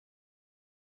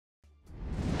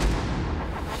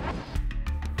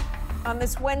on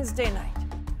this Wednesday night.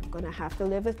 I'm going to have to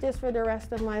live with this for the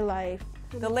rest of my life.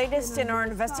 The latest in our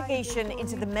investigation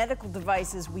into the medical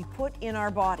devices we put in our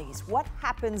bodies. What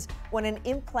happens when an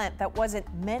implant that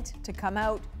wasn't meant to come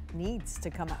out needs to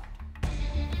come out?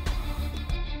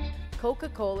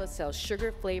 Coca-Cola sells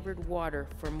sugar-flavored water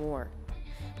for more.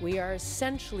 We are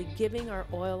essentially giving our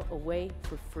oil away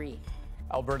for free.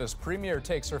 Alberta's premier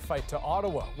takes her fight to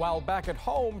Ottawa, while back at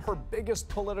home, her biggest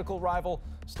political rival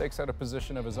stakes out a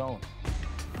position of his own.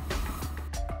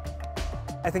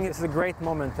 I think it's a great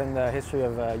moment in the history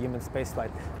of human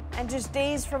spaceflight. And just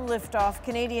days from liftoff,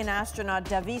 Canadian astronaut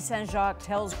David Saint-Jacques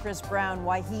tells Chris Brown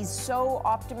why he's so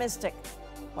optimistic,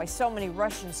 why so many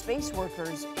Russian space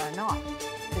workers are not.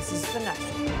 This is The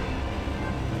National.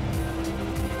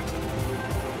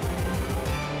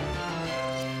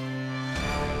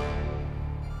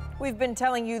 We've been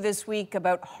telling you this week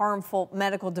about harmful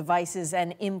medical devices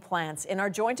and implants in our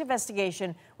joint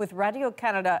investigation with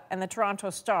Radio-Canada and the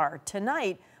Toronto Star.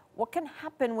 Tonight, what can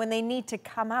happen when they need to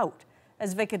come out?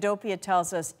 As Vicadopia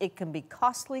tells us, it can be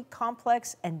costly,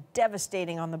 complex, and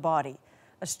devastating on the body.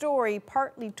 A story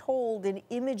partly told in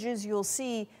images you'll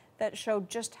see that show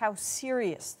just how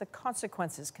serious the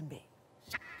consequences can be.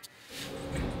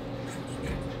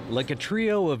 Like a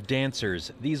trio of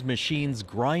dancers, these machines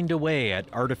grind away at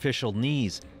artificial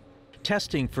knees,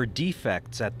 testing for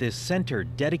defects at this center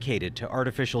dedicated to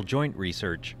artificial joint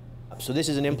research. So this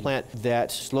is an implant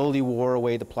that slowly wore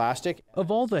away the plastic.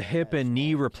 Of all the hip and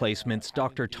knee replacements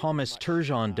Dr. Thomas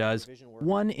Turgeon does,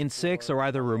 1 in 6 are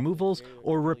either removals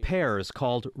or repairs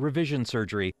called revision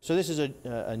surgery. So this is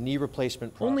a knee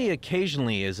replacement product. Only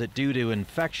occasionally is it due to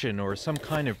infection or some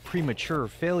kind of premature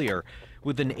failure.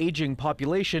 With an aging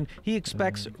population, he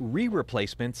expects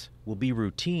re-replacements will be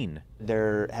routine.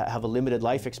 They have a limited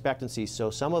life expectancy,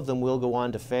 so some of them will go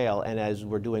on to fail, and as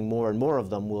we're doing more and more of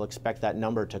them, we'll expect that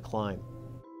number to climb.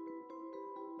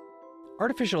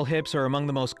 Artificial hips are among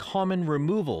the most common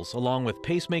removals, along with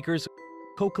pacemakers,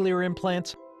 cochlear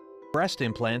implants, breast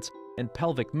implants, and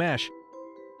pelvic mesh.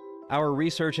 Our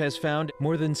research has found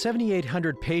more than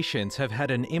 7,800 patients have had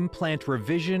an implant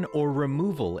revision or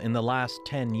removal in the last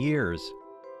 10 years.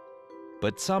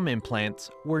 But some implants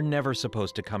were never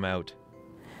supposed to come out.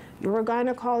 Your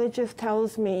gynecologist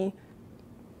tells me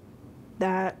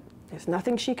that there's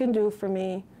nothing she can do for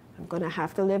me. I'm going to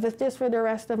have to live with this for the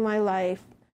rest of my life.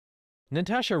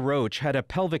 Natasha Roach had a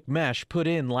pelvic mesh put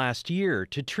in last year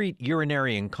to treat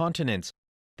urinary incontinence.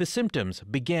 The symptoms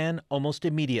began almost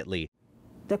immediately.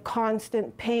 The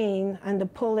constant pain and the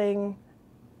pulling,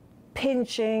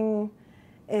 pinching,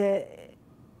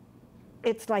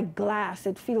 it's like glass.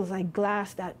 It feels like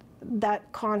glass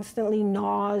that constantly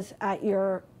gnaws at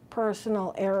your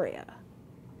personal area.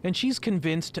 And she's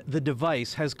convinced the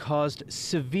device has caused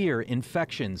severe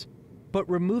infections. But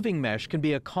removing mesh can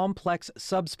be a complex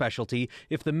subspecialty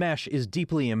if the mesh is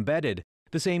deeply embedded.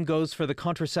 The same goes for the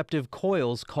contraceptive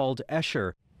coils called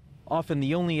Escher. Often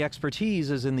the only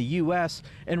expertise is in the U.S.,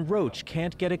 and Roach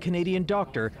can't get a Canadian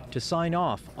doctor to sign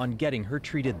off on getting her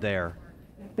treated there.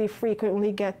 We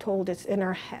frequently get told it's in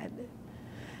her head.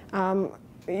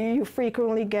 You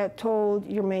frequently get told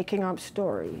you're making up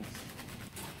stories.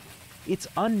 It's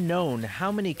unknown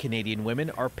how many Canadian women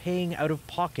are paying out of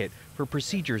pocket for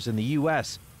procedures in the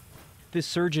U.S. This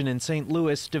surgeon in St.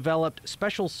 Louis developed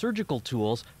special surgical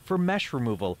tools for mesh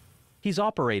removal. He's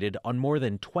operated on more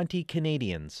than 20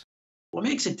 Canadians. What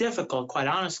makes it difficult, quite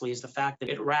honestly, is the fact that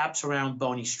it wraps around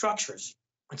bony structures.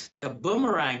 It's a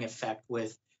boomerang effect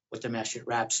with the mesh. It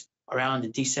wraps around the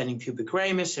descending pubic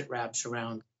ramus, it wraps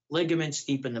around ligaments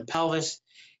deep in the pelvis,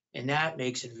 and that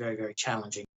makes it very, very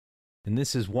challenging. And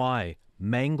this is why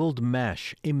mangled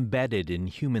mesh embedded in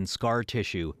human scar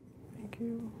tissue. Thank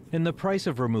you. And the price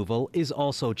of removal is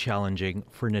also challenging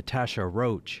for Natasha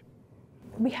Roach.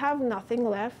 We have nothing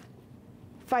left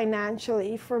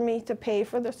financially for me to pay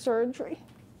for the surgery.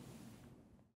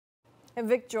 And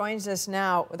Vic joins us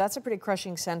now. That's a pretty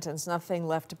crushing sentence, nothing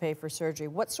left to pay for surgery.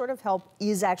 What sort of help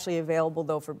is actually available,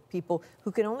 though, for people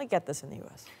who can only get this in the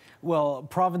U.S.? Well,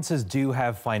 provinces do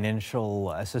have financial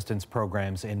assistance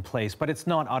programs in place, but it's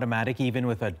not automatic, even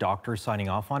with a doctor signing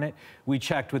off on it. We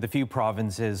checked with a few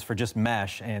provinces for just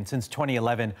mesh, and since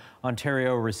 2011,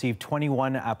 Ontario received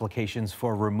 21 applications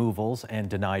for removals and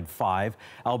denied 5.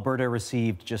 Alberta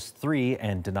received just 3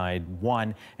 and denied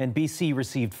 1, and BC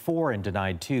received 4 and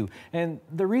denied 2. And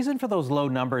the reason for those low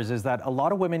numbers is that a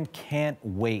lot of women can't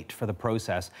wait for the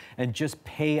process and just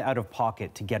pay out of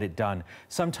pocket to get it done,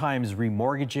 sometimes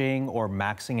remortgaging overpaying or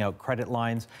maxing out credit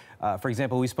lines. For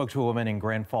example, we spoke to a woman in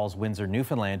Grand Falls, Windsor,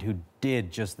 Newfoundland, who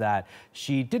did just that.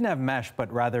 She didn't have mesh,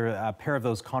 but rather a pair of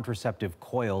those contraceptive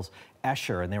coils,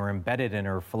 Escher, and they were embedded in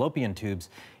her fallopian tubes.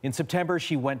 In September,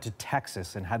 she went to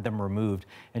Texas and had them removed,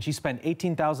 and she spent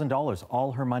 $18,000,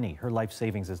 all her money. Her life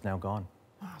savings is now gone.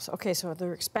 Wow. Okay, so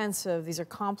they're expensive. These are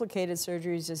complicated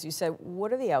surgeries, as you said.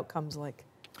 What are the outcomes like?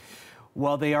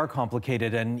 Well, they are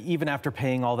complicated, and even after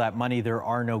paying all that money, there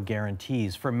are no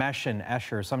guarantees. For mesh and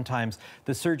Escher, sometimes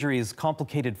the surgery is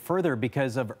complicated further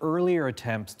because of earlier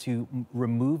attempts to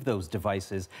remove those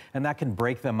devices, and that can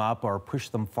break them up or push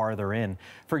them farther in.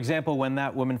 For example, when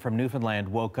that woman from Newfoundland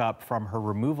woke up from her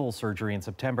removal surgery in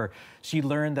September, she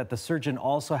learned that the surgeon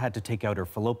also had to take out her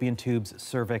fallopian tubes,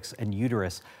 cervix, and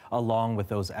uterus, along with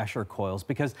those Escher coils,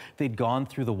 because they'd gone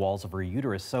through the walls of her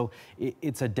uterus. So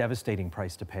it's a devastating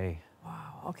price to pay.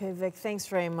 Wow. Okay, Vic, thanks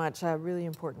very much. Really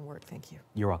important work. Thank you.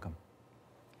 You're welcome.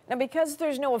 Now, because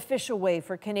there's no official way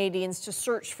for Canadians to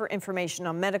search for information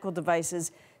on medical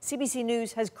devices, CBC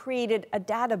News has created a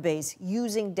database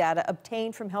using data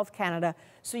obtained from Health Canada,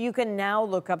 so you can now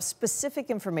look up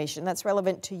specific information that's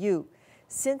relevant to you.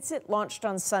 Since it launched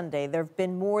on Sunday, there have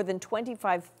been more than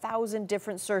 25,000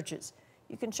 different searches.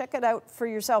 You can check it out for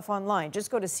yourself online. Just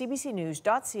go to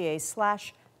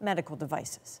cbcnews.ca/medical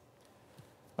devices.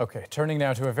 Okay, turning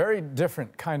now to a very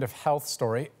different kind of health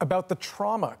story about the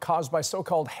trauma caused by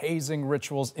so-called hazing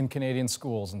rituals in Canadian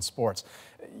schools and sports.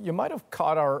 You might have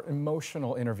caught our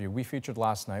emotional interview we featured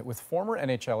last night with former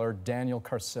NHLer Daniel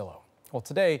Carcillo. Well,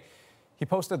 today he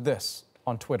posted this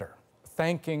on Twitter,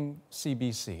 thanking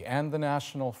CBC and the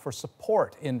National for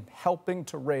support in helping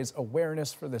to raise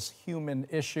awareness for this human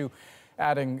issue,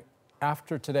 adding,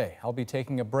 "After today, I'll be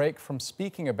taking a break from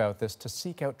speaking about this to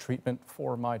seek out treatment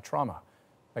for my trauma.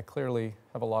 I clearly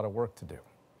have a lot of work to do."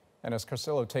 And as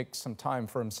Carcillo takes some time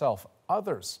for himself,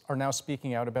 others are now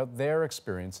speaking out about their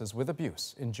experiences with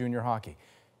abuse in junior hockey.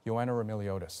 Joanna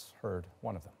Remiliotis heard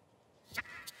one of them.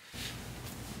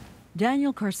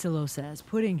 Daniel Carcillo says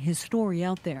putting his story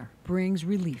out there brings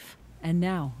relief, and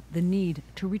now the need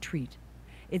to retreat.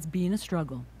 It's been a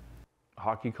struggle.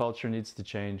 Hockey culture needs to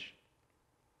change.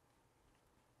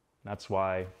 That's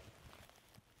why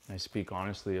I speak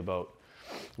honestly about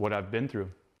what I've been through.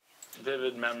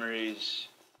 Vivid memories.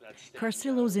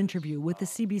 Carcillo's interview with the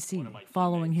CBC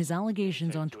following his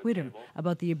allegations on Twitter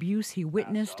about the abuse he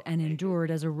witnessed and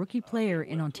endured as a rookie player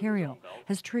in Ontario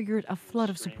has triggered a flood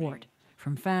of support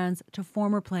from fans to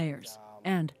former players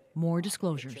and more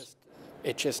disclosures.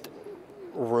 It just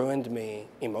ruined me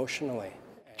emotionally.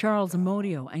 Charles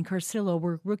Amodio and Carcillo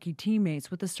were rookie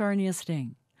teammates with the Sarnia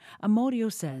Sting.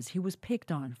 Amodio says he was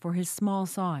picked on for his small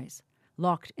size,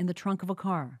 locked in the trunk of a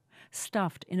car,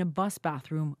 stuffed in a bus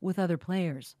bathroom with other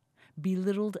players,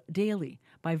 belittled daily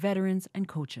by veterans and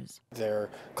coaches. They're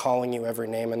calling you every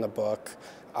name in the book,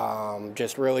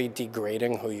 just really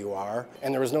degrading who you are.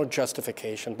 And there was no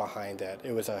justification behind it.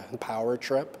 It was a power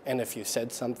trip. And if you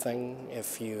said something,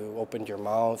 if you opened your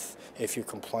mouth, if you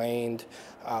complained,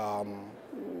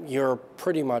 you're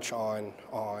pretty much on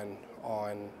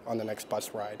the next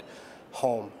bus ride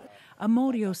home.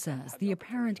 Amodio says the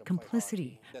apparent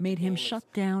complicity made him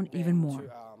shut down even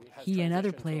more. He and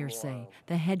other players say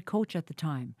the head coach at the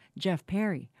time, Jeff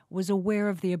Perry, was aware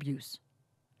of the abuse.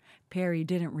 Perry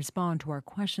didn't respond to our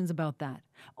questions about that,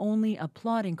 only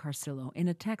applauding Carcillo in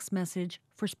a text message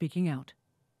for speaking out.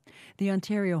 The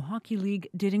Ontario Hockey League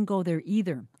didn't go there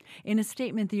either. In a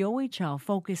statement, the OHL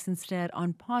focused instead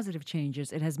on positive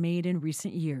changes it has made in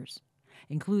recent years,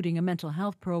 including a mental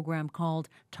health program called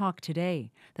Talk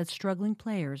Today that struggling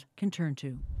players can turn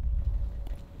to.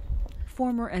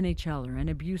 Former NHLer and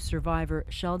abuse survivor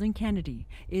Sheldon Kennedy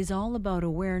is all about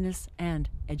awareness and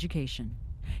education.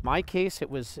 My case, it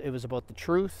was about the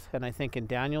truth, and I think in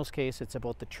Daniel's case, it's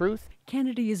about the truth.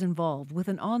 Kennedy is involved with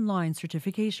an online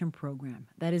certification program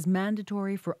that is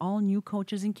mandatory for all new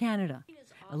coaches in Canada.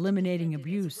 Eliminating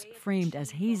abuse framed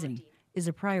as hazing is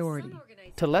a priority.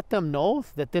 To let them know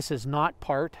that this is not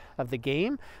part of the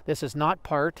game, this is not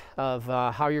part of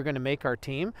how you're going to make our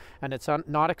team, and it's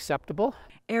not acceptable.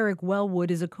 Eric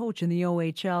Wellwood is a coach in the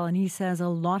OHL, and he says a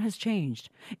lot has changed.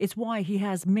 It's why he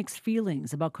has mixed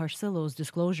feelings about Carcillo's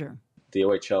disclosure. The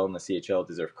OHL and the CHL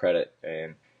deserve credit,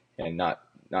 and not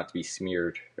to be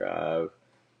smeared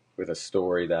with a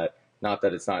story that, not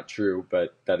that it's not true,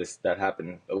 but that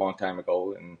happened a long time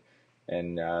ago,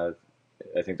 and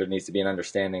I think there needs to be an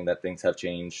understanding that things have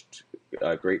changed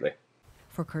greatly.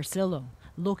 For Carcillo,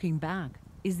 looking back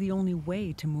is the only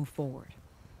way to move forward.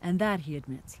 And that, he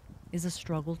admits, is a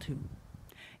struggle too.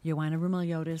 Joanna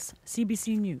Remiliotis,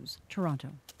 CBC News, Toronto.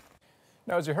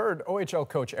 Now, as you heard, OHL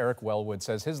coach Eric Wellwood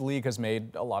says his league has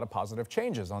made a lot of positive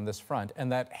changes on this front and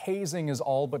that hazing is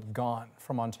all but gone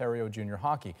from Ontario junior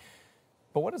hockey.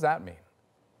 But what does that mean?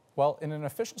 Well, in an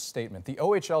official statement, the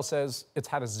OHL says it's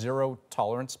had a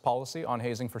zero-tolerance policy on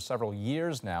hazing for several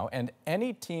years now, and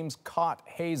any teams caught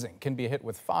hazing can be hit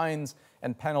with fines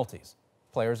and penalties.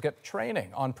 Players get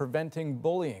training on preventing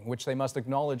bullying, which they must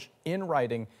acknowledge in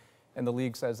writing, and the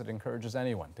league says it encourages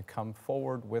anyone to come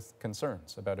forward with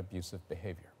concerns about abusive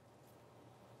behavior.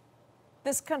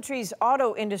 This country's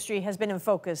auto industry has been in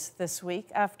focus this week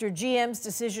after GM's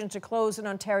decision to close an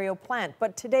Ontario plant.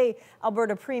 But today,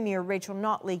 Alberta Premier Rachel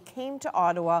Notley came to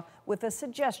Ottawa with a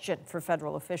suggestion for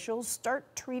federal officials: start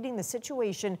treating the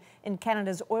situation in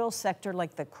Canada's oil sector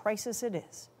like the crisis it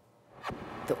is.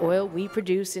 The oil we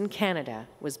produce in Canada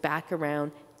was back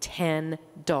around $10.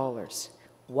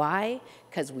 Why?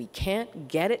 Because we can't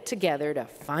get it together to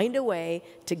find a way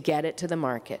to get it to the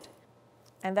market.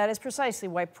 And that is precisely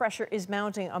why pressure is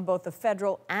mounting on both the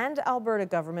federal and Alberta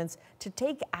governments to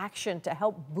take action to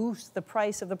help boost the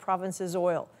price of the province's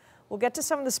oil. We'll get to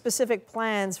some of the specific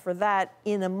plans for that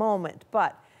in a moment.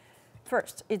 But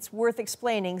first, it's worth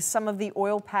explaining some of the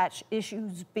oil patch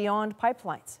issues beyond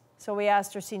pipelines. So we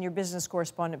asked our senior business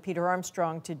correspondent, Peter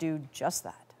Armstrong, to do just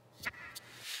that.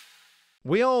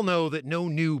 We all know that no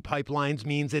new pipelines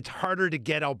means it's harder to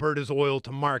get Alberta's oil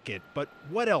to market. But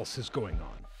what else is going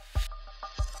on?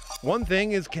 One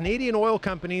thing is Canadian oil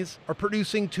companies are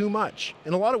producing too much.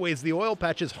 In a lot of ways, the oil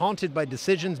patch is haunted by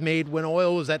decisions made when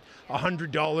oil was at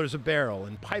 $100 a barrel,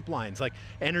 and pipelines like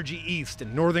Energy East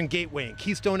and Northern Gateway and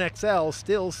Keystone XL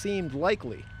still seemed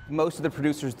likely. Most of the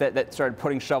producers that started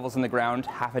putting shovels in the ground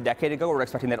half a decade ago were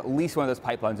expecting that at least one of those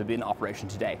pipelines would be in operation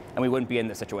today, and we wouldn't be in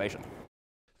this situation.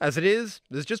 As it is,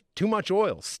 there's just too much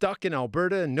oil stuck in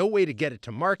Alberta and no way to get it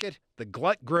to market. The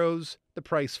glut grows, the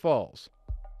price falls.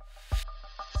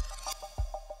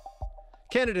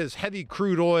 Canada's heavy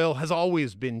crude oil has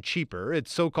always been cheaper,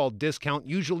 its so-called discount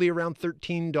usually around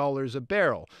 $13 a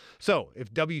barrel. So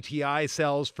if WTI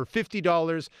sells for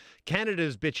 $50,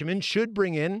 Canada's bitumen should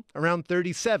bring in around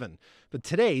 $37. But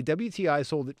today, WTI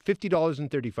sold at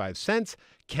 $50.35,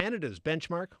 Canada's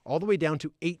benchmark all the way down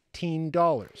to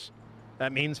 $18.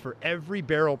 That means for every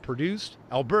barrel produced,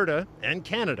 Alberta and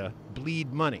Canada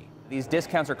bleed money. These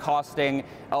discounts are costing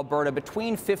Alberta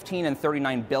between $15 and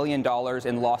 $39 billion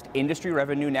in lost industry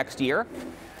revenue next year.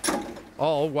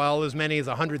 All while as many as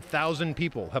 100,000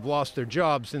 people have lost their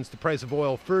jobs since the price of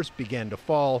oil first began to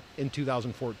fall in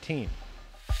 2014.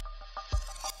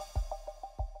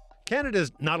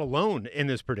 Canada's not alone in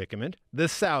this predicament. The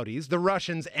Saudis, the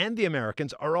Russians, and the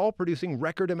Americans are all producing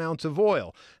record amounts of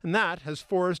oil, and that has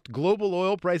forced global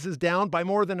oil prices down by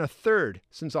more than a third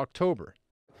since October.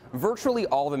 Virtually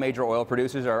all the major oil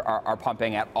producers are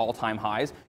pumping at all-time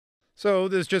highs. So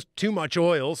there's just too much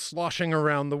oil sloshing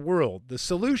around the world. The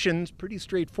solution's pretty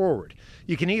straightforward.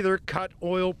 You can either cut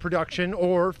oil production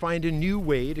or find a new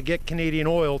way to get Canadian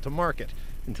oil to market.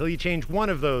 Until you change one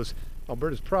of those,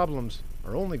 Alberta's problems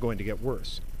are only going to get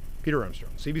worse. Peter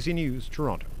Armstrong, CBC News,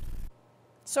 Toronto.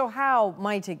 So how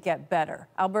might it get better?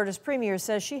 Alberta's premier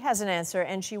says she has an answer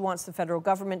and she wants the federal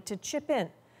government to chip in.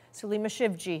 Sulima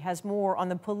Shivji has more on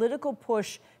the political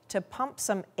push to pump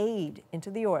some aid into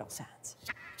the oil sands.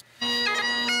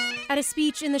 At a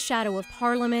speech in the shadow of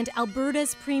Parliament,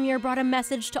 Alberta's premier brought a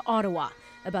message to Ottawa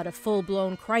about a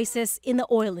full-blown crisis in the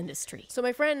oil industry. So,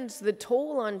 my friends, the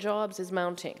toll on jobs is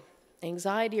mounting.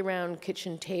 Anxiety around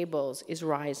kitchen tables is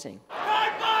rising.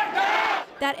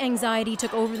 That anxiety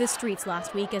took over the streets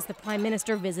last week as the Prime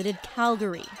Minister visited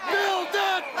Calgary.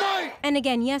 And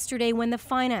again yesterday when the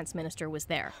Finance Minister was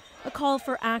there. A call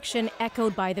for action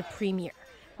echoed by the Premier.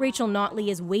 Rachel Notley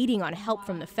is waiting on help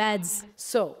from the feds.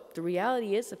 So the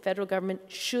reality is the federal government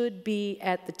should be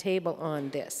at the table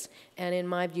on this. And in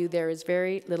my view, there is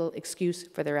very little excuse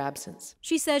for their absence.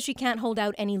 She says she can't hold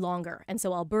out any longer, and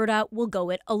so Alberta will go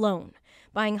it alone,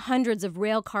 buying hundreds of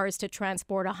rail cars to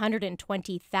transport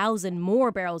 120,000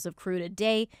 more barrels of crude a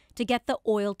day to get the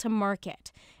oil to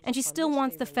market. And she still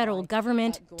wants the federal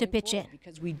government to pitch in.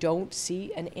 Because we don't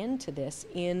see an end to this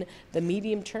in the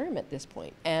medium term at this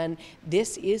point. And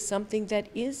this is something that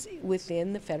is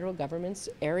within the federal government's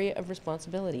area of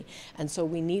responsibility. And so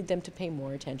we need them to pay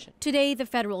more attention. Today, the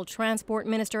federal transport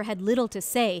minister had little to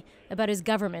say about his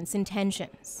government's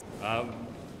intentions.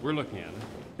 We're looking at it.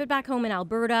 But back home in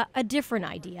Alberta, a different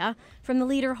idea from the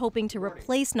leader hoping to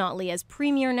replace Notley as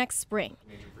premier next spring,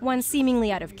 one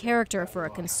seemingly out of character for a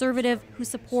conservative who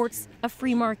supports a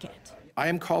free market. I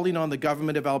am calling on the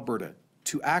government of Alberta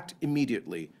to act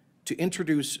immediately to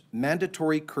introduce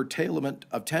mandatory curtailment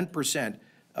of 10%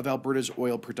 of Alberta's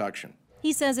oil production.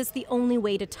 He says it's the only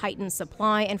way to tighten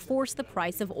supply and force the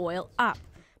price of oil up.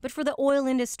 But for the oil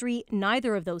industry,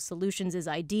 neither of those solutions is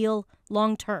ideal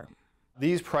long term.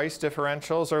 These price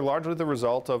differentials are largely the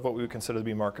result of what we would consider to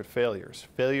be market failures.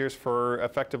 Failures for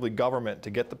effectively government to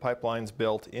get the pipelines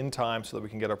built in time so that we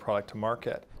can get our product to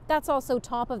market. That's also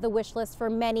top of the wish list for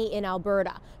many in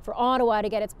Alberta, for Ottawa to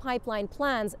get its pipeline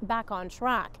plans back on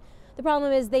track. The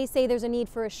problem is they say there's a need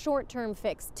for a short-term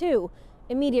fix too,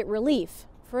 immediate relief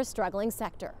for a struggling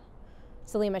sector.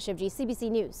 Salima Shivji,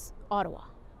 CBC News, Ottawa.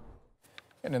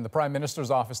 And in the Prime Minister's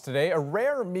office today, a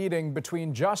rare meeting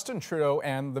between Justin Trudeau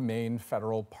and the main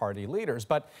federal party leaders.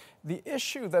 But the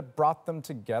issue that brought them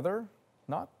together,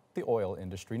 not the oil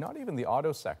industry, not even the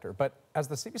auto sector, but as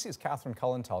the CBC's Catherine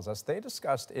Cullen tells us, they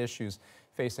discussed issues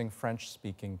facing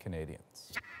French-speaking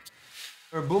Canadians.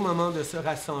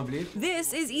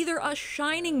 This is either a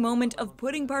shining moment of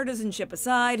putting partisanship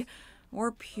aside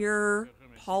or pure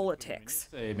politics.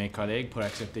 The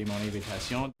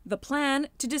plan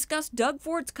to discuss Doug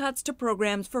Ford's cuts to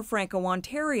programs for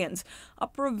Franco-Ontarians, a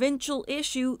provincial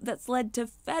issue that's led to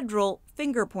federal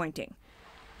finger-pointing.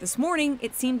 This morning,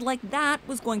 it seemed like that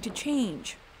was going to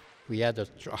change. We had a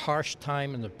harsh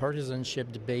time in the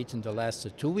partisanship debate in the last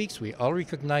 2 weeks. We all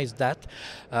recognize that,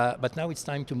 but now it's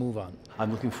time to move on. I'm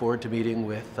looking forward to meeting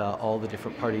with all the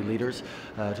different party leaders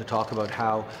to talk about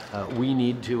how we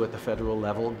need to, at the federal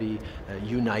level, be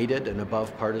united and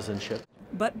above partisanship.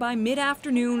 But by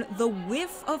mid-afternoon, the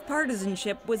whiff of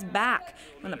partisanship was back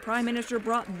when the Prime Minister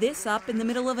brought this up in the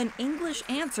middle of an English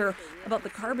answer about the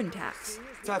carbon tax.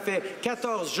 Ça fait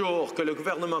 14 jours que le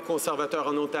gouvernement conservateur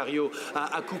en Ontario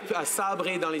a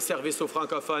sabré dans les services aux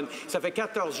francophones. Ça fait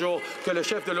 14 jours que le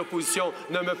chef de l'opposition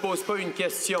ne me pose pas une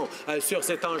question sur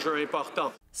cet enjeu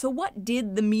important. So what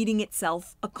did the meeting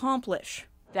itself accomplish?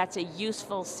 That's a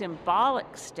useful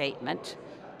symbolic statement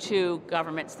to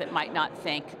governments that might not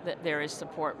think that there is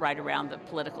support right around the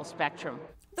political spectrum.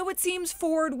 Though it seems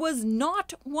Ford was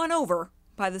not won over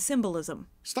by the symbolism.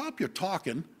 Stop your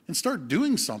talking and start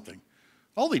doing something.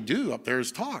 All they do up there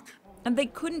is talk. And they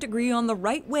couldn't agree on the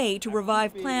right way to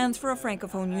revive plans for a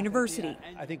Francophone university.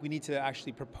 I think we need to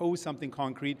actually propose something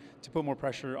concrete to put more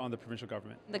pressure on the provincial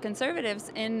government. The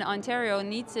Conservatives in Ontario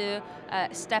need to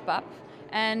step up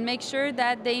and make sure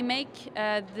that they make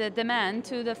the demand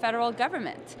to the federal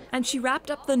government. And she wrapped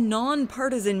up the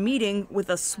non-partisan meeting with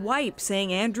a swipe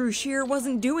saying Andrew Scheer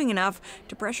wasn't doing enough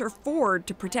to pressure Ford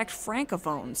to protect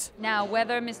Francophones. Now,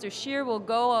 whether Mr. Scheer will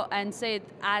go and say it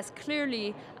as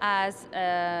clearly as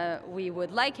we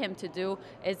would like him to do,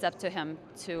 it's up to him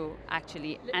to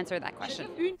actually answer that question.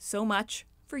 So much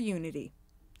for unity.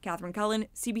 Catherine Cullen,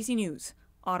 CBC News,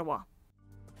 Ottawa.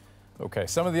 Okay,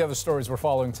 some of the other stories we're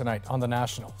following tonight on The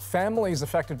National. Families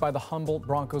affected by the Humboldt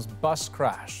Broncos bus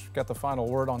crash get the final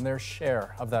word on their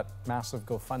share of that massive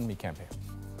GoFundMe campaign.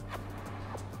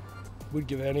 We'd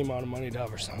give any amount of money to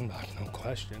have our son back, no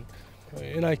question.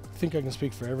 And I think I can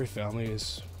speak for every family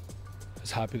is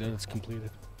happy that it's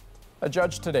completed. A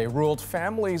judge today ruled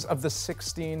families of the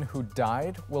 16 who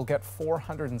died will get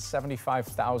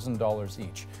 $475,000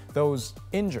 each. Those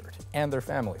injured and their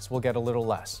families will get a little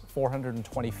less,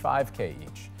 $425K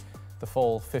each. The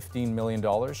full $15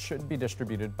 million should be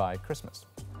distributed by Christmas.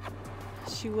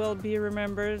 She will be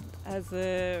remembered as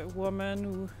a woman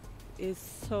who is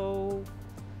so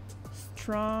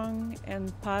strong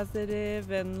and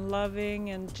positive and loving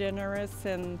and generous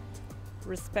and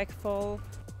respectful.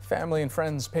 Family and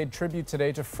friends paid tribute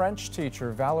today to French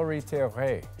teacher Valérie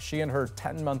Théoret. She and her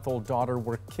 10-month-old daughter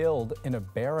were killed in a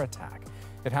bear attack.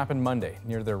 It happened Monday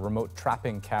near their remote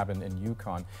trapping cabin in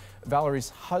Yukon. Valérie's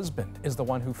husband is the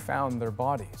one who found their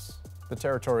bodies. The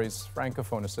territory's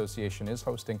Francophone Association is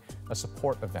hosting a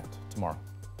support event tomorrow.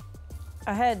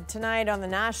 Ahead tonight on The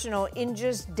National, in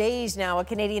just days now, a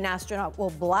Canadian astronaut will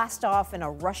blast off in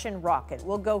a Russian rocket.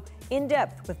 We'll go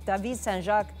in-depth with David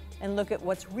Saint-Jacques and look at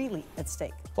what's really at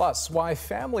stake. Plus, why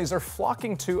families are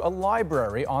flocking to a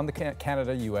library on the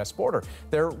Canada-US border.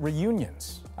 Their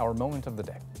reunions, our moment of the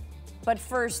day. But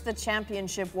first, the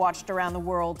championship watched around the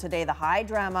world today, the high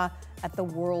drama at the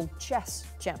World Chess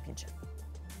Championship.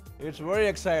 It's very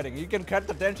exciting. You can cut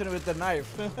the tension with the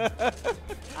knife.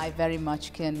 I very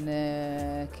much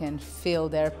can feel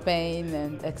their pain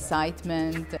and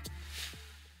excitement.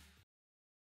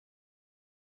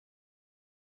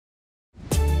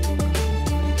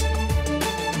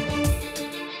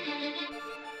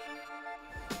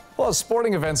 Well, as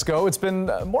sporting events go, it's been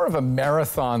more of a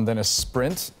marathon than a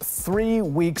sprint. 3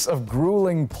 weeks of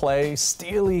grueling play,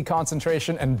 steely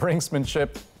concentration, and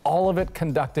brinksmanship, all of it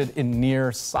conducted in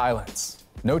near silence.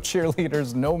 No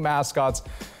cheerleaders, no mascots,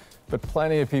 but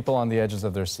plenty of people on the edges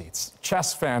of their seats.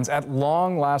 Chess fans at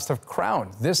long last have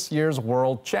crowned this year's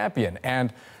world champion.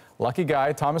 And lucky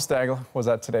guy Thomas Daigle was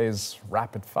at today's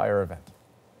rapid fire event.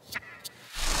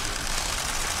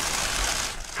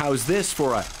 How's this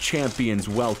for a champion's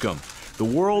welcome? The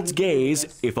world's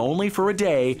gaze, if only for a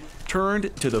day,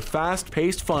 turned to the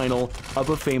fast-paced final of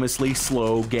a famously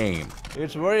slow game.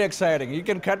 It's very exciting. You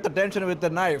can cut the tension with the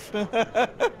knife.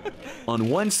 On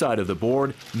one side of the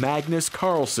board, Magnus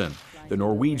Carlsen, the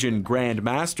Norwegian Grand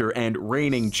Master and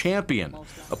reigning champion,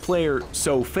 a player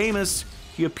so famous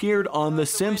he appeared on The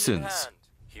Simpsons.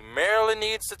 He merely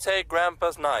needs to take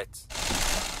Grandpa's knight.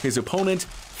 His opponent,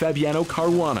 Fabiano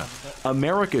Caruana,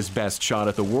 America's best shot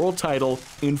at the world title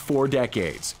in 4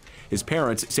 decades. His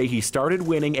parents say he started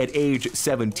winning at age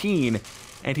 17,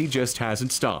 and he just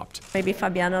hasn't stopped. Maybe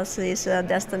Fabiano's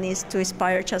destiny is to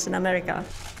inspire chess in America.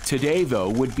 Today, though,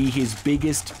 would be his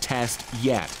biggest test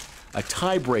yet. A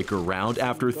tiebreaker round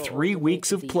after 3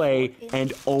 weeks of play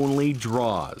and only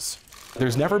draws.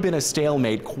 There's never been a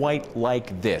stalemate quite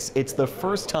like this. It's the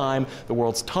first time the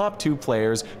world's top 2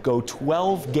 players go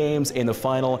 12 games in the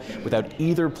final without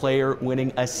either player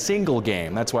winning a single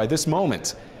game. That's why this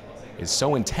moment is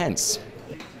so intense.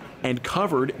 And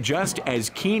covered just as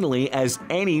keenly as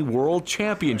any world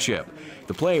championship.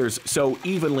 The players so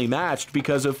evenly matched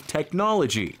because of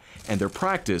technology and their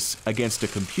practice against a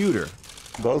computer.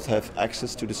 Both have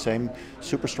access to the same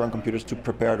super strong computers to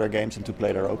prepare their games and to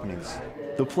play their openings.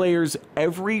 The players'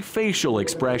 every facial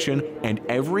expression and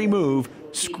every move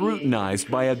scrutinized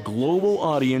by a global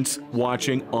audience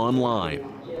watching online.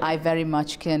 I very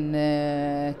much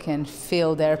can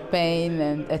feel their pain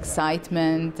and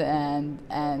excitement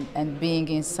and being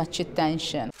in such a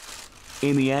tension.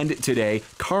 In the end today,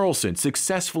 Carlsen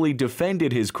successfully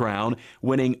defended his crown,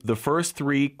 winning the first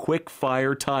 3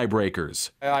 quick-fire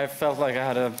tiebreakers. I felt like I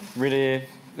had a really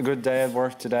good day at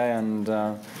work today, and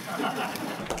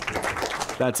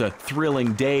That's a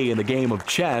thrilling day in the game of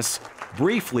chess.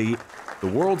 Briefly, the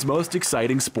world's most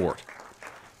exciting sport.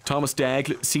 Thomas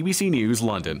Daigle, CBC News,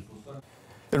 London.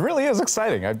 It really is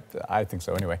exciting. I think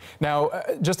so anyway. Now,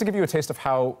 just to give you a taste of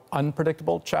how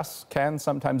unpredictable chess can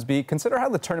sometimes be, consider how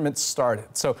the tournament started.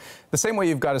 So the same way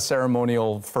you've got a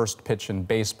ceremonial first pitch in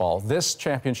baseball, this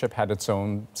championship had its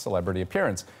own celebrity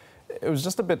appearance. It was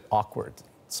just a bit awkward.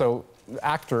 So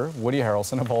actor Woody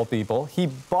Harrelson, of all people, he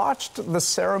botched the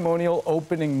ceremonial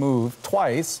opening move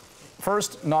twice,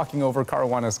 first knocking over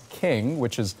Caruana's king,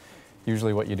 which is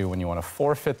usually what you do when you want to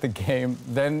forfeit the game.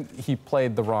 Then he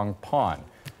played the wrong pawn.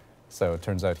 So it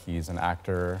turns out he's an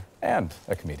actor and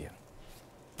a comedian.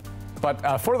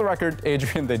 But for the record,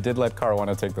 Adrian, they did let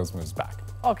Caruana take those moves back.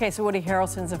 Okay, so Woody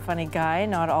Harrelson's a funny guy.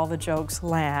 Not all the jokes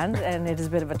land, and it is a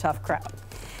bit of a tough crowd.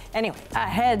 Anyway,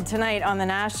 ahead tonight on The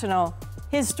National,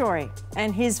 his story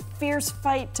and his fierce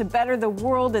fight to better the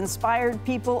world inspired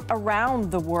people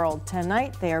around the world.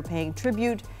 Tonight, they are paying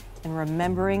tribute and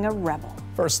remembering a rebel.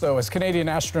 First, though, as Canadian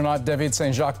astronaut David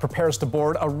Saint-Jacques prepares to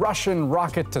board a Russian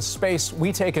rocket to space,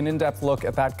 we take an in-depth look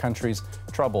at that country's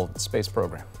troubled space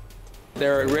program.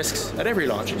 There are risks at every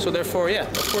launch, so therefore, yeah,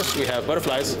 of course we have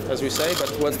butterflies, as we say, but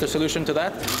what's the solution to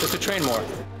that? Is to train more.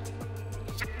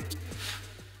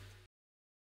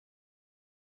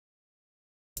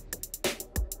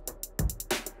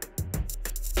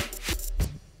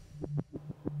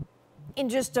 In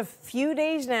just a few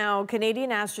days now,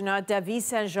 Canadian astronaut David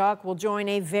Saint-Jacques will join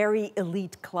a very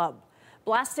elite club,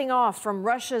 blasting off from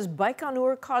Russia's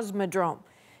Baikonur Cosmodrome.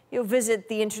 He'll visit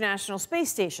the International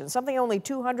Space Station, something only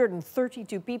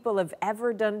 232 people have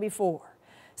ever done before.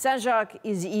 Saint-Jacques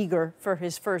is eager for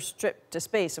his first trip to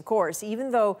space, of course,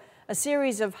 even though a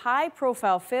series of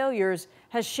high-profile failures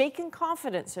has shaken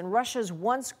confidence in Russia's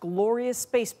once glorious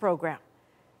space program.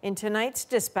 In tonight's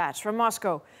dispatch from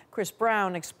Moscow, Chris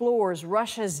Brown explores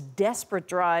Russia's desperate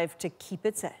drive to keep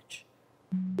its edge.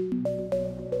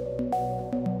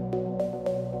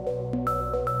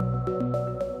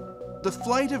 The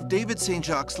flight of David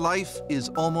Saint-Jacques' life is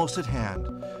almost at hand.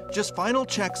 Just final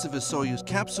checks of his Soyuz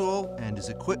capsule and his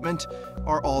equipment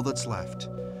are all that's left.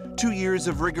 2 years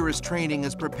of rigorous training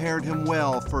has prepared him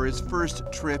well for his first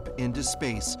trip into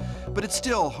space. But it's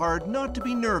still hard not to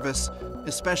be nervous,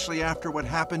 especially after what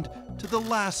happened to the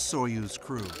last Soyuz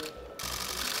crew.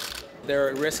 There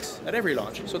are risks at every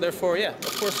launch, so therefore, yeah,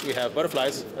 of course we have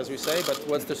butterflies, as we say, but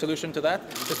what's the solution to that?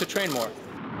 Is to train more.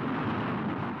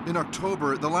 In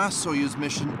October, the last Soyuz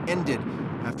mission ended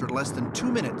after less than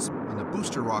 2 minutes when the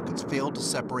booster rockets failed to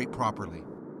separate properly.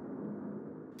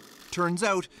 Turns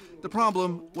out, the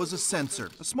problem was a sensor.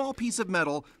 A small piece of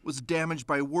metal was damaged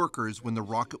by workers when the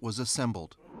rocket was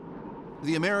assembled.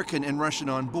 The American and Russian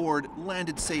on board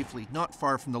landed safely, not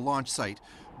far from the launch site,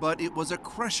 but it was a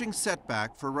crushing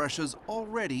setback for Russia's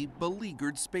already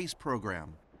beleaguered space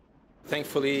program.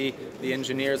 Thankfully, the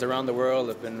engineers around the world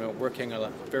have been working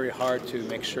very hard to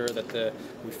make sure that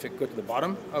we go to the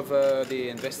bottom of the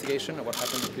investigation of what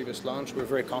happened in the previous launch. We're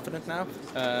very confident now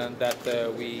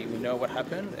that we know what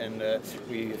happened, and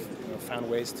we've found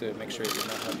ways to make sure it did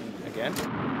not happen again.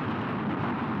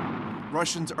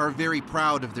 Russians are very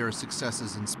proud of their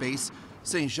successes in space.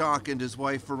 St. Jacques and his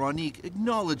wife Veronique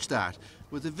acknowledged that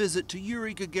with a visit to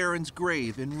Yuri Gagarin's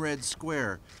grave in Red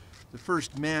Square. The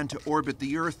first man to orbit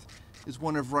the Earth is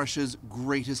one of Russia's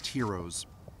greatest heroes.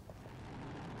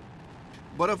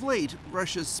 But of late,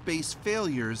 Russia's space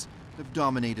failures have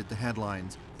dominated the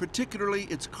headlines, particularly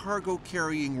its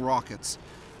cargo-carrying rockets.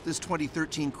 This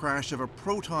 2013 crash of a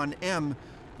Proton M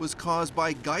was caused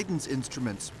by guidance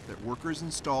instruments that workers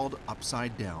installed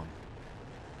upside down.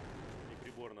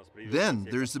 Then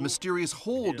there's the mysterious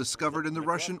hole discovered in the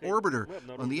Russian orbiter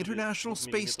on the International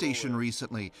Space Station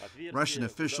recently. Russian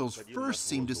officials first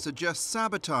seemed to suggest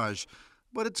sabotage,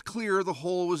 but it's clear the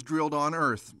hole was drilled on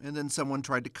Earth, and then someone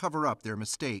tried to cover up their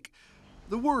mistake.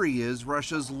 The worry is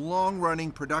Russia's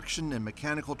long-running production and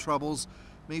mechanical troubles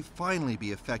may finally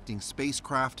be affecting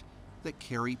spacecraft that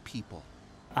carry people.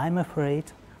 I'm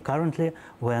afraid currently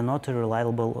we are not a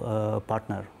reliable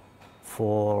partner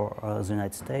for the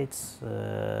United States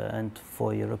and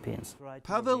for Europeans.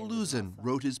 Pavel Luzin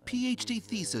wrote his PhD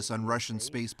thesis on Russian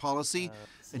space policy,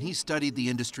 and he studied the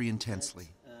industry intensely.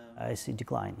 I see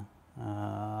decline.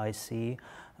 I see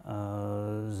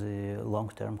the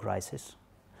long-term crisis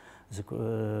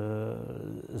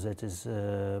that is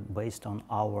based on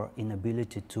our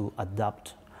inability to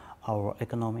adapt our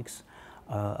economics,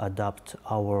 adapt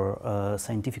our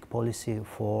scientific policy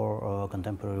for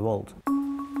contemporary world.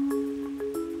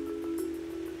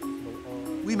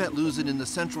 We met Luzin in the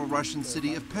central Russian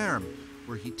city of Perm,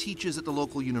 where he teaches at the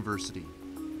local university.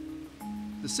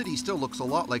 The city still looks a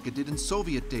lot like it did in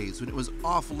Soviet days when it was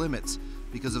off limits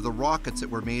because of the rockets that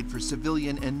were made for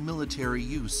civilian and military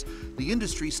use. The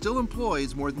industry still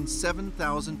employs more than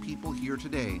 7,000 people here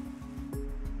today.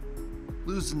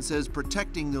 Luzin says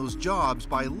protecting those jobs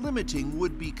by limiting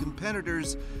would-be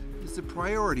competitors is the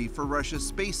priority for Russia's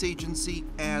space agency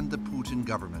and the Putin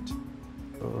government.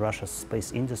 Russia's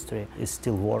space industry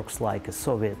still works like a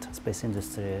Soviet space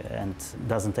industry and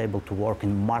doesn't able to work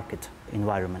in market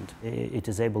environment. It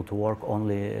is able to work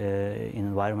only in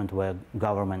environment where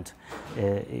government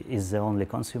is the only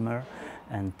consumer,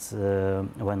 and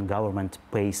when government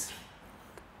pays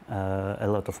a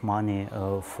lot of money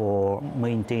for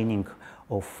maintaining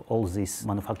of all these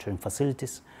manufacturing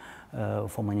facilities,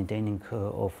 for maintaining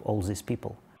of all these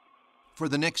people. For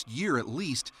the next year at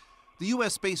least, the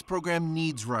U.S. space program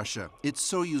needs Russia. Its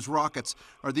Soyuz rockets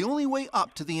are the only way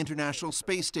up to the International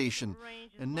Space Station,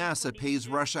 and NASA pays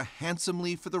Russia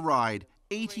handsomely for the ride,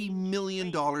 $80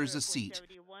 million a seat.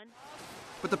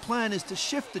 But the plan is to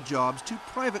shift the jobs to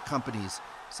private companies,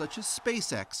 such as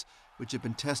SpaceX, which have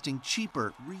been testing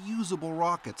cheaper, reusable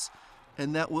rockets,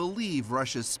 and that will leave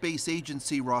Russia's space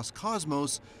agency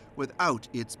Roscosmos without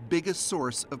its biggest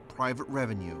source of private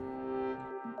revenue.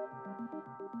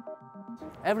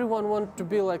 Everyone wants to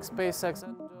be like SpaceX.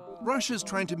 Russia's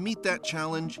trying to meet that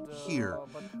challenge here.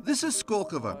 This is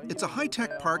Skolkovo. It's a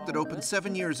high-tech park that opened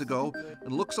 7 years ago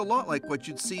and looks a lot like what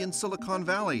you'd see in Silicon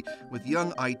Valley, with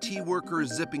young IT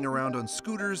workers zipping around on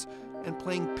scooters and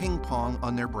playing ping pong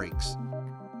on their breaks.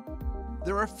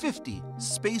 There are 50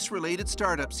 space-related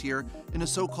startups here in a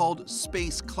so-called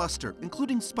space cluster,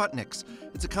 including Sputniks.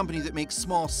 It's a company that makes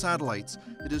small satellites.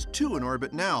 It has 2 in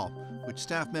orbit now, which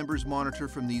staff members monitor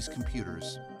from these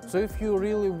computers. So if you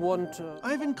really want...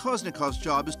 Ivan Koznikov's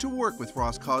job is to work with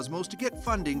Roscosmos to get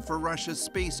funding for Russia's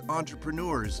space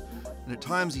entrepreneurs. And at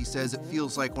times, he says, it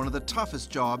feels like one of the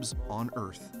toughest jobs on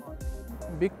Earth.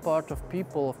 A big part of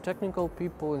people, of technical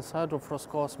people inside of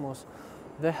Roscosmos,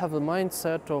 they have a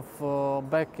mindset of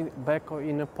back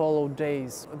in Apollo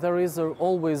days. There is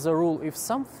always a rule: if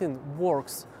something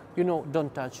works,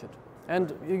 don't touch it.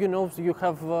 And you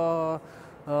have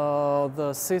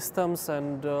the systems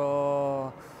and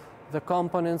the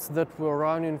components that were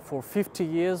running for 50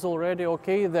 years already.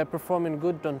 Okay, they're performing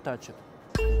good, don't touch it.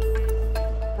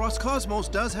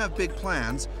 Roscosmos does have big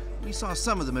plans. We saw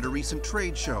some of them at a recent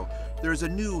trade show. There's a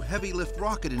new heavy-lift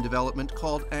rocket in development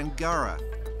called Angara,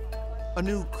 a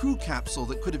new crew capsule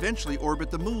that could eventually orbit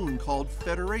the moon called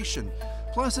Federation.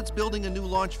 Plus, it's building a new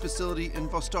launch facility in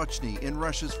Vostochny in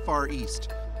Russia's Far East.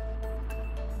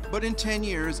 But in 10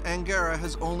 years, Angara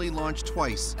has only launched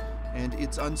twice, and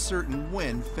it's uncertain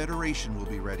when Federation will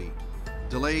be ready.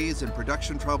 Delays and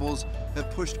production troubles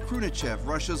have pushed Khrushchev,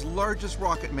 Russia's largest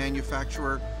rocket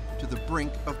manufacturer, to the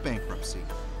brink of bankruptcy.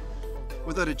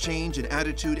 Without a change in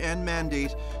attitude and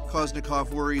mandate,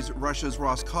 Koznikov worries Russia's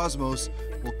Roscosmos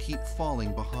will keep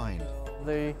falling behind.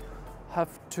 They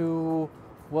have to,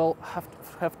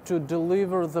 have to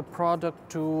deliver the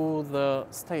product to the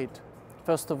state,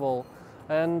 first of all,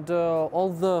 and all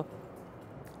the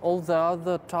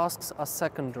other tasks are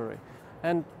secondary.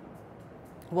 And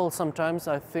well, sometimes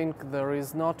I think there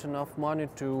is not enough money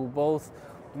to both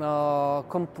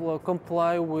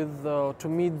comply with, to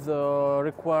meet the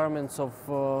requirements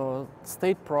of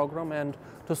state program and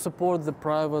to support the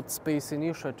private space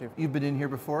initiative. You've been in here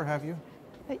before, have you?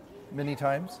 Many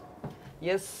times?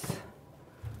 Yes,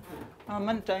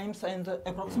 many times, and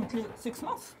approximately 6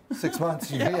 months. 6 months,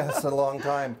 yes, a long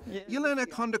time. Yelena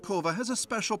Kondakova has a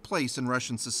special place in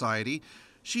Russian society.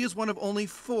 She is one of only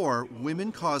 4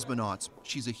 women cosmonauts.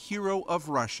 She's a hero of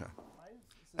Russia.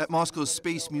 At Moscow's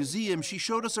Space Museum, she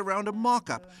showed us around a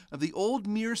mock-up of the old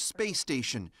Mir space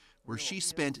station, where she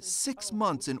spent 6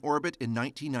 months in orbit in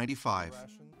 1995.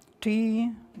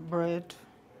 Tea, bread,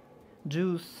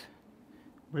 juice,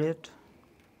 bread.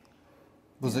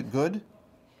 Was it good?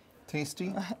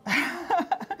 Tasty?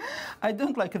 I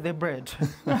don't like the bread.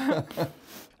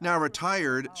 Now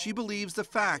retired, she believes the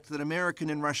fact that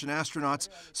American and Russian astronauts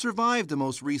survived the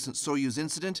most recent Soyuz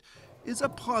incident is a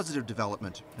positive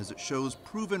development, as it shows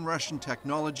proven Russian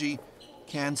technology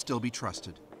can still be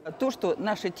trusted. То, что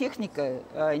наша техника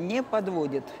не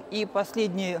подводит, и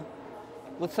последние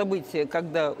события,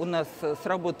 когда у нас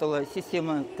сработала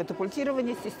система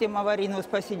катапультирования, система аварийного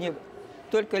спасения,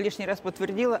 только лишний раз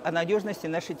подтвердила о надежности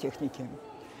нашей техники.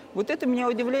 Вот это меня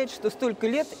удивляет, что столько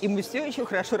лет, и мы все еще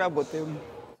хорошо работаем.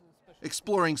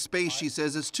 Exploring space, she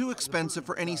says, is too expensive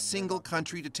for any single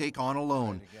country to take on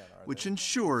alone, which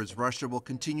ensures Russia will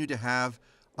continue to have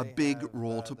a big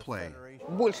role to play.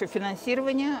 Больше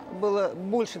финансирования, было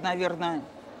больше, наверное,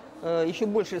 еще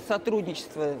больше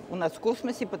сотрудничества у нас в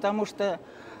космосе, потому что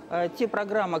те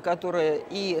программы, которые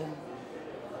и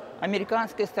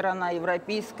американская сторона,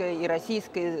 европейская и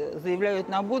российская заявляют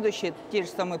на будущее, те же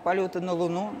самые полеты на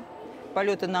Луну,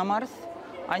 полеты на Марс,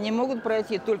 они могут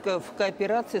пройти только в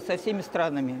кооперации со всеми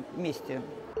странами вместе.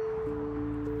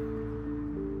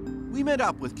 We met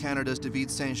up with Canada's David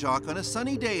Saint-Jacques on a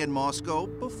sunny day in Moscow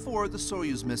before the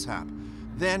Soyuz mishap.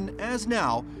 Then, as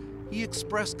now, he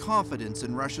expressed confidence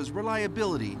in Russia's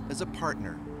reliability as a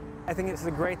partner. I think it's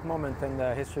a great moment in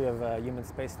the history of human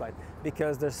spaceflight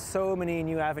because there's so many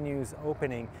new avenues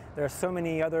opening. There are so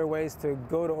many other ways to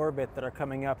go to orbit that are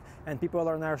coming up, and people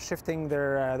are now shifting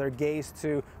their gaze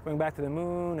to going back to the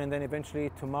moon and then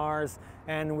eventually to Mars.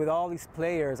 And with all these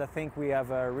players, I think we have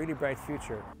a really bright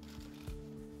future.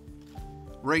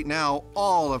 Right now,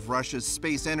 all of Russia's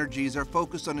space energies are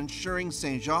focused on ensuring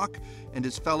Saint-Jacques and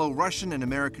his fellow Russian and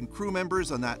American crew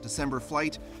members on that December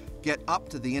flight get up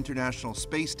to the International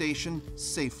Space Station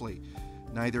safely.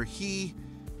 Neither he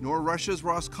nor Russia's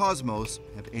Roscosmos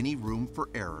have any room for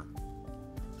error.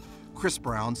 Chris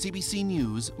Brown, CBC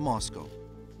News, Moscow.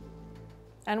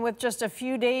 And with just a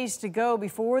few days to go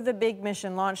before the big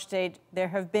mission launch date, there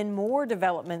have been more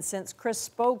developments since Chris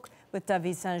spoke with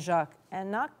David Saint-Jacques, and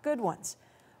not good ones.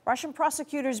 Russian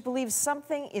prosecutors believe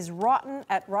something is rotten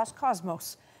at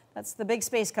Roscosmos. That's the big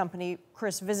space company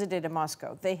Chris visited in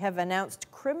Moscow. They have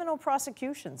announced criminal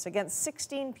prosecutions against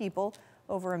 16 people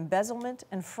over embezzlement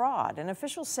and fraud. And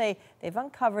officials say they've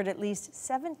uncovered at least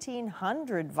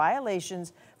 1,700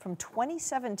 violations from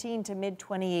 2017 to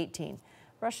mid-2018.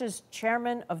 Russia's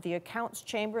chairman of the accounts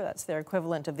chamber, that's their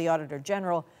equivalent of the auditor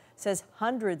general, says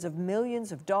hundreds of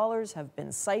millions of dollars have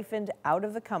been siphoned out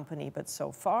of the company. But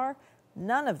so far,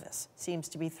 none of this seems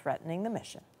to be threatening the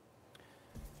mission.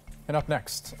 And up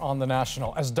next on The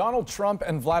National, as Donald Trump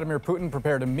and Vladimir Putin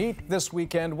prepare to meet this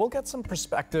weekend, we'll get some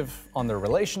perspective on their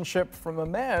relationship from a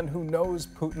man who knows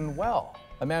Putin well,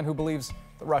 a man who believes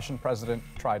the Russian president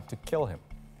tried to kill him.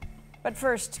 But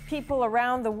first, people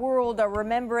around the world are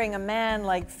remembering a man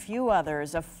like few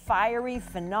others, a fiery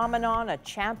phenomenon, a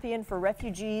champion for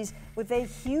refugees with a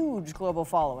huge global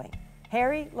following.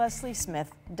 Harry Leslie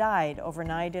Smith died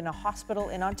overnight in a hospital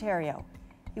in Ontario.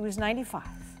 He was 95.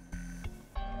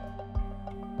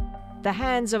 The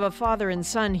hands of a father and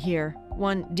son here,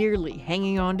 one dearly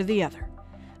hanging on to the other.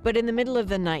 But in the middle of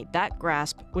the night, that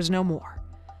grasp was no more.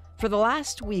 For the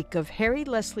last week of Harry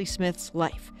Leslie Smith's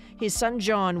life, his son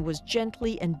John was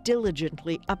gently and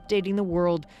diligently updating the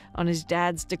world on his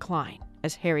dad's decline,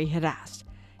 as Harry had asked.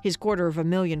 His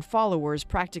 250,000 followers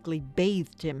practically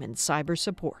bathed him in cyber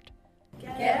support.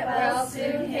 Get well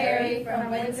soon, Harry,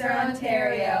 from Windsor,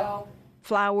 Ontario.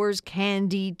 Flowers,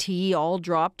 candy, tea, all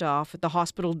dropped off at the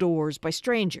hospital doors by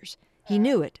strangers. He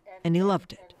knew it, and he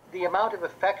loved it. The amount of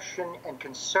affection and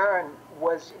concern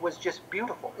was just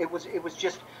beautiful. It was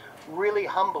just really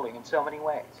humbling in so many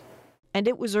ways. And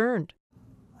it was earned.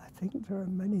 I think there are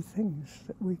many things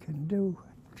that we can do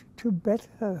to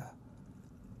better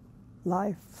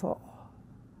life for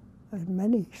as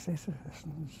many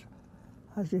citizens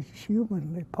as is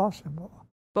humanly possible.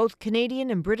 Both Canadian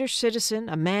and British citizen,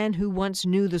 a man who once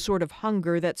knew the sort of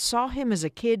hunger that saw him as a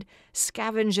kid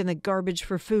scavenge in the garbage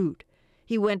for food.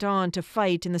 He went on to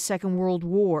fight in the Second World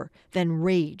War, then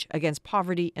rage against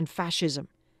poverty and fascism.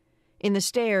 In the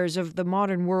stares of the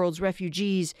modern world's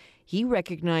refugees, he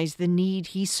recognized the need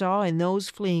he saw in those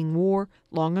fleeing war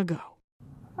long ago.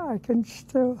 I can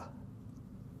still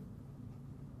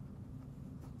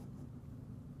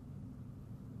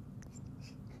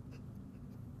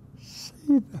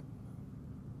see them.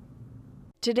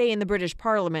 Today in the British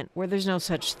Parliament, where there's no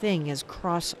such thing as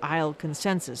cross-aisle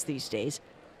consensus these days,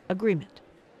 agreement.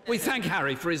 We thank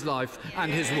Harry for his life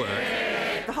and his work.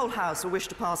 The whole House will wish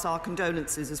to pass our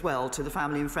condolences as well to the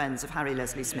family and friends of Harry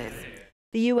Leslie Smith.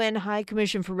 The UN High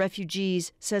Commission for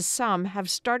Refugees says some have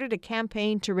started a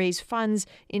campaign to raise funds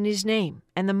in his name,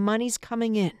 and the money's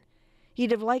coming in.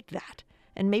 He'd have liked that,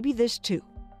 and maybe this too.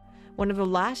 One of the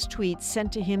last tweets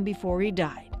sent to him before he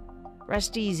died.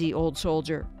 Rest easy, old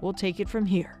soldier. We'll take it from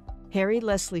here. Harry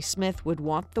Leslie Smith would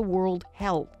want the world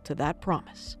held to that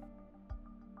promise.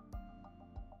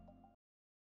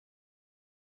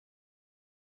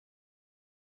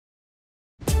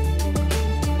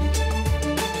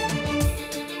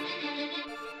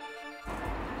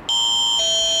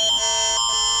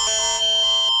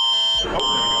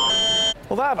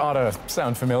 Well, that ought to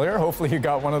sound familiar. Hopefully you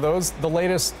got one of those. The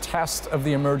latest test of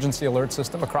the emergency alert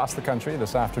system across the country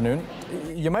this afternoon.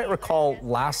 You might recall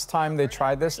last time they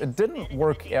tried this, it didn't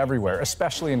work everywhere,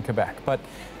 especially in Quebec. But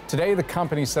today the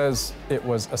company says it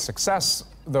was a success,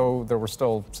 though there were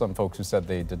still some folks who said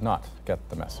they did not get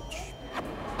the message.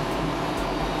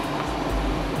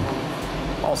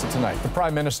 Also tonight, the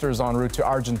Prime Minister is en route to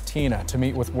Argentina to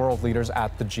meet with world leaders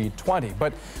at the G20.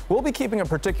 But we'll be keeping a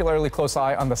particularly close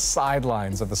eye on the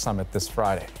sidelines of the summit this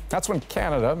Friday. That's when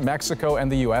Canada, Mexico,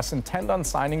 and the U.S. intend on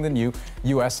signing the new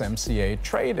USMCA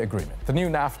trade agreement, the new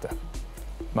NAFTA.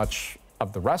 Much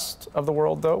of the rest of the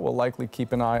world, though, will likely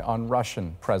keep an eye on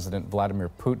Russian President Vladimir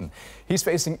Putin. He's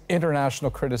facing international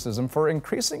criticism for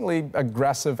increasingly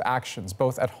aggressive actions,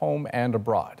 both at home and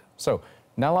abroad. So,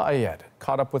 Nella Ayed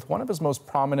caught up with one of his most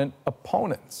prominent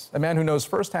opponents, a man who knows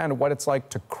firsthand what it's like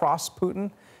to cross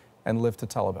Putin and live to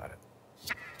tell about it.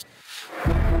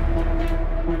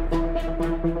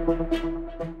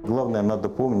 Главное, надо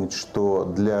помнить, что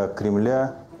для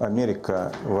Кремля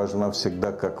Америка важна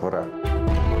всегда как враг.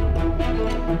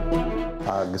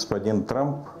 А господин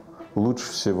Трамп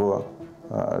лучше всего,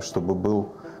 чтобы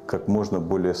был как можно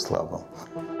более слабым.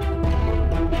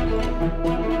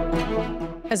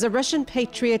 As a Russian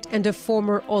patriot and a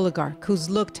former oligarch who's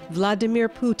looked Vladimir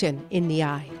Putin in the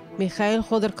eye, Mikhail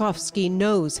Khodorkovsky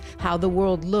knows how the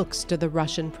world looks to the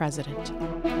Russian president.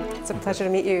 It's a pleasure to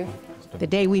meet you. The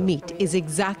day we meet is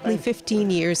exactly 15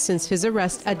 years since his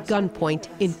arrest at gunpoint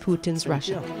in Putin's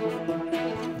Russia.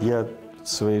 Я в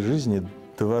своей жизни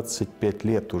 25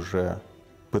 лет уже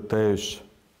пытаюсь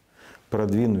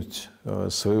продвинуть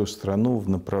свою страну в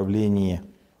направлении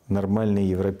нормальной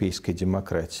европейской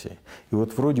демократии. И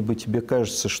вот вроде бы тебе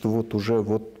кажется, что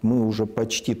вот мы уже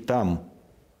почти там.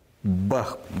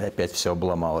 Бах, опять все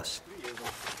обломалось.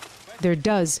 There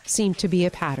does seem to be a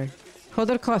pattern.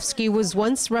 Khodorkovsky was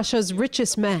once Russia's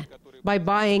richest man by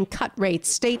buying cut-rate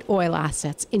state oil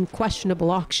assets in questionable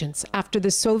auctions after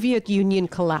the Soviet Union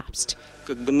collapsed.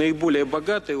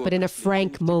 But in a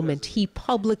frank moment, he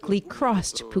publicly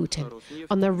crossed Putin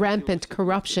on the rampant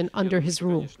corruption under his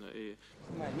rule.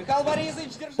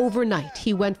 Overnight,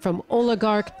 he went from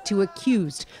oligarch to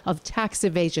accused of tax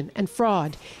evasion and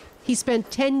fraud. He spent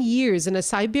 10 years in a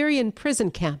Siberian prison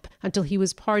camp until he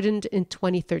was pardoned in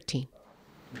 2013.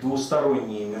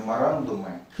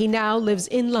 He now lives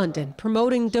in London,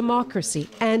 promoting democracy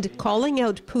and calling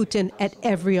out Putin at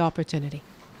every opportunity.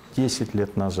 10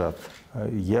 лет назад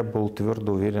я был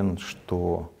твердо уверен,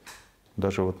 что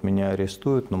даже вот меня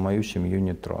арестуют, но мою семью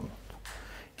не тронут.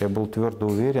 Я был твердо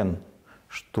уверен,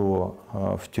 что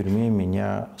в тюрьме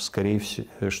меня, скорее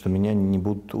всего, что меня не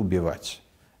будут убивать.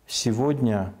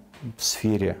 Сегодня в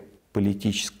сфере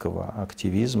политического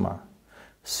активизма,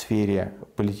 в сфере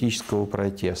политического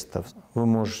протеста вы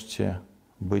можете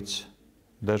быть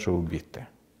даже убиты.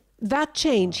 That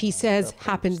change, he says,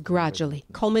 happened gradually,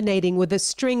 culminating with a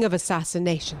string of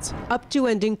assassinations, up to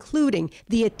and including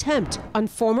the attempt on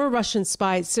former Russian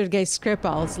spy Sergei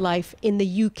Skripal's life in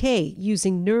the UK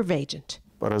using nerve agent.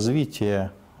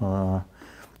 Развитие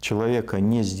человека,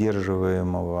 не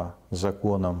сдерживаемого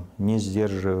законом, не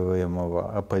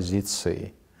сдерживаемого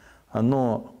оппозицией,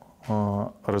 оно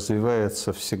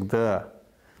развивается всегда,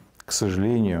 к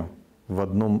сожалению, в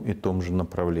одном и том же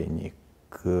направлении,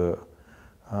 к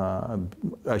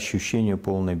ощущению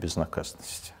полной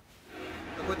безнаказанности.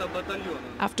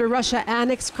 After Russia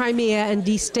annexed Crimea and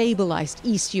destabilized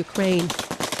East Ukraine,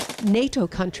 NATO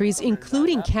countries,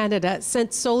 including Canada,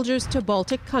 sent soldiers to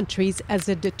Baltic countries as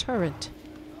a deterrent.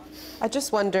 I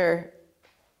just wonder,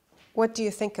 what do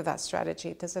you think of that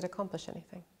strategy? Does it accomplish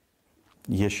anything?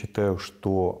 Я считаю,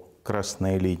 что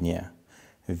красная линия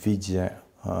в виде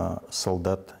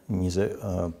солдат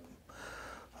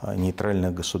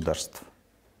нейтральных государств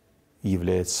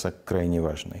является крайне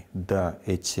важной. Да,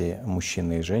 эти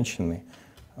мужчины и женщины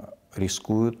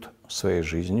рискуют своей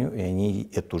жизнью, и они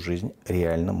эту жизнь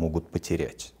реально могут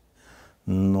потерять.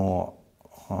 Но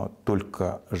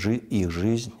только их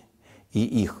жизнь и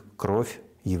их кровь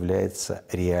является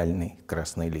реальной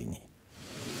красной линией.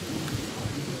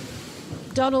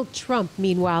 Donald Trump,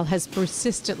 meanwhile, has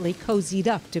persistently cozied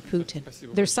up to Putin.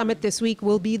 Their summit this week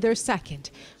will be their second.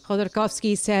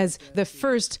 Khodorkovsky says the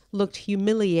first looked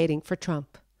humiliating for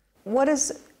Trump. What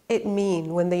does it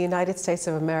mean when the United States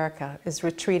of America is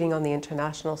retreating on the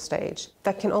international stage?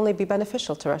 That can only be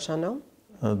beneficial to Russia, no?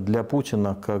 Для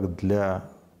Путина, как для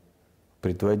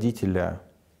предводителя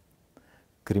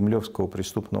кремлевского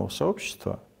преступного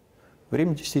сообщества,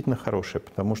 время действительно хорошее,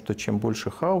 потому что чем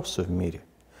больше хаоса в мире,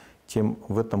 тем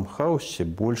в этом хаосе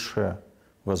больше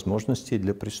возможностей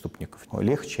для преступников.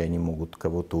 Легче они могут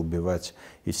кого-то убивать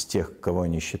из тех, кого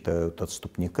они считают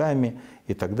отступниками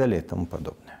и так далее и тому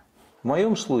подобное. В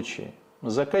моем случае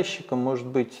заказчиком может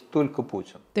быть только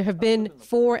Путин. There have been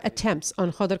 4 attempts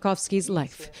on Khodorkovsky's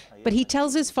life, but he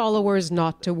tells his followers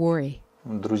not to worry.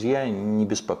 Друзья, не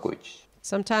беспокойтесь.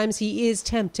 Sometimes he is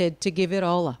tempted to give it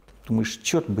all up. Думаешь,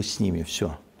 черт бы с ними,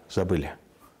 все, забыли.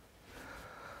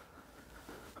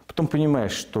 Потом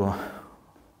понимаешь, что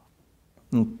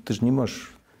ты же не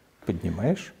можешь,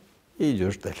 поднимаешь и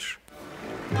идешь дальше.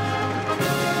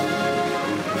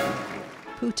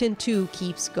 Putin, too,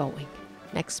 keeps going.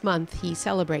 Next month, he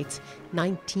celebrates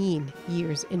 19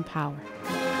 years in power.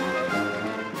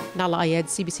 Nala Ayed,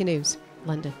 CBC News,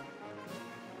 London.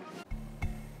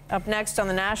 Up next on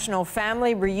the National,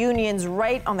 family reunions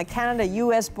right on the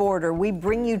Canada-U.S. border. We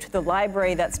bring you to the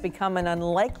library that's become an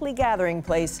unlikely gathering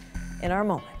place in our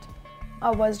moment. I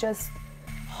was just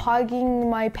hugging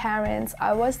my parents.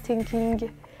 I was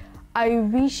thinking, I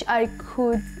wish I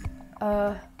could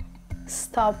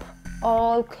stop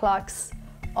all clocks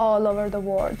all over the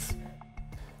world.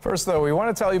 First, though, we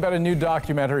want to tell you about a new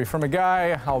documentary from a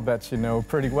guy I'll bet you know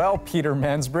pretty well, Peter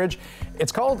Mansbridge.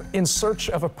 It's called In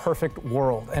Search of a Perfect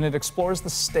World, and it explores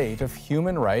the state of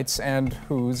human rights and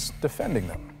who's defending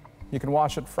them. You can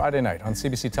watch it Friday night on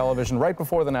CBC Television right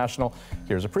before the National.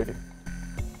 Here's a preview.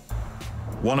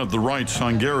 One of the rights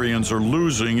Hungarians are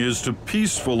losing is to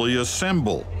peacefully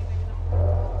assemble.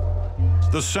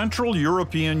 The Central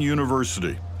European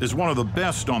University is one of the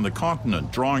best on the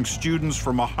continent, drawing students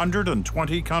from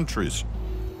 120 countries.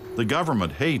 The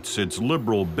government hates its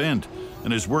liberal bent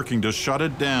and is working to shut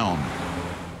it down.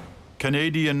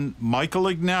 Canadian Michael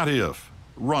Ignatieff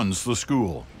runs the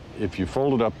school. If you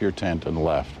folded up your tent and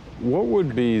left, what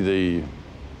would be the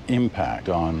impact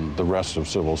on the rest of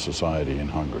civil society in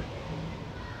Hungary?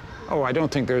 Oh, I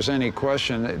don't think there's any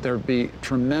question. There'd be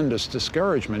tremendous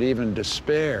discouragement, even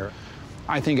despair.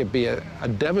 I think it'd be a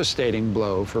devastating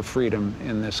blow for freedom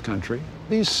in this country.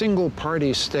 These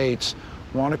single-party states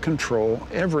want to control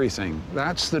everything.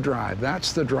 That's the drive.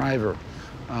 That's the driver.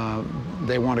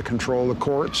 They want to control the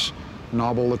courts,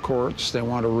 nobble the courts. They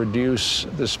want to reduce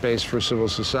the space for civil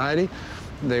society.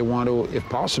 They want to, if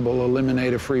possible,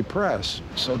 eliminate a free press.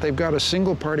 So they've got a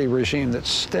single-party regime that's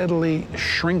steadily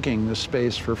shrinking the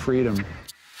space for freedom.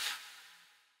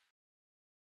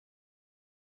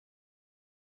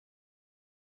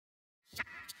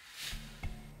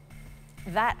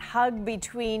 That hug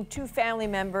between two family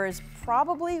members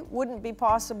probably wouldn't be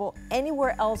possible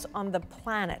anywhere else on the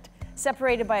planet.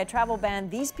 Separated by a travel ban,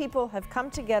 these people have come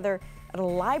together at a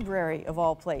library of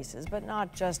all places, but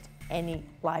not just any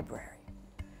library.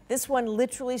 This one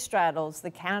literally straddles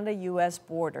the Canada-US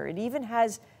border. It even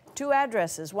has 2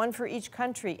 addresses, one for each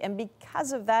country, and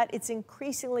because of that, it's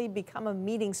increasingly become a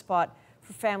meeting spot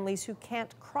for families who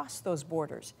can't cross those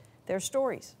borders. Their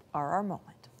stories are our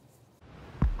moment.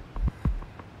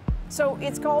 So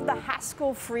it's called the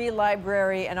Haskell Free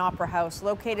Library and Opera House,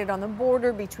 located on the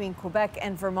border between Quebec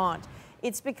and Vermont.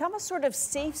 It's become a sort of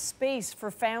safe space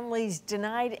for families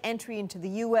denied entry into the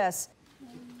U.S.,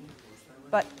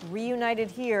 but reunited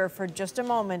here for just a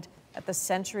moment at the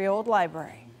century-old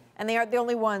library. And they aren't the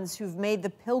only ones who've made the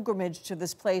pilgrimage to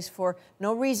this place for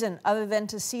no reason other than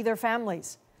to see their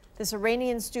families. This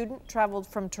Iranian student traveled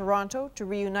from Toronto to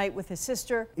reunite with his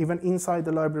sister. Even inside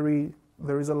the library,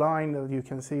 there is a line that you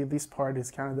can see this part is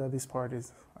Canada, this part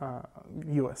is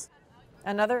US.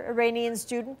 Another Iranian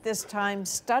student, this time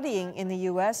studying in the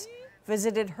US,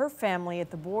 visited her family at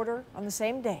the border on the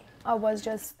same day. I was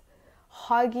just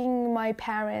hugging my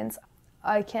parents.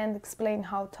 I can't explain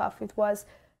how tough it was.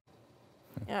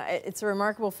 It's a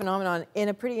remarkable phenomenon in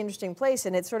a pretty interesting place,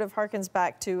 and it sort of harkens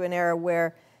back to an era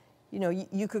where, you know,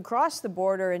 you could cross the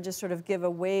border and just sort of give a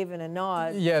wave and a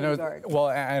nod. Yeah, no, well,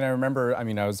 and I remember, I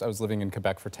mean, I was living in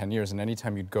Quebec for 10 years, and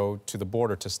anytime you'd go to the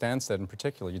border, to Stansted in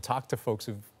particular, you talk to folks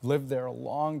who've lived there a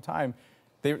long time,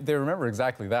 they remember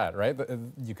exactly that, right?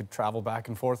 You could travel back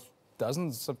and forth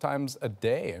dozens of times a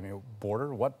day. I mean,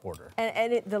 border, what border?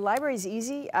 And the library's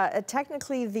easy.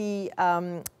 Technically,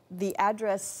 the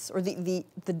address or the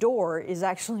door is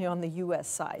actually on the U.S.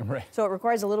 side. Right. So it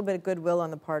requires a little bit of goodwill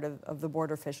on the part of the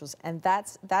border officials, and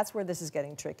that's where this is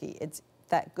getting tricky. It's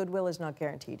that goodwill is not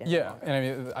guaranteed anymore. Yeah, and I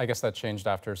mean, I guess that changed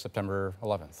after September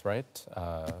 11th, right?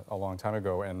 A long time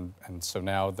ago, and so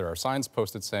now there are signs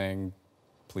posted saying,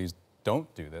 please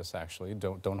don't do this, actually.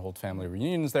 Don't hold family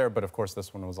reunions there, but of course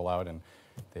this one was allowed, and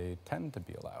they tend to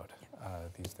be allowed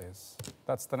these days.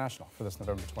 That's The National for this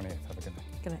November 28th. Have a good night.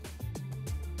 Good night.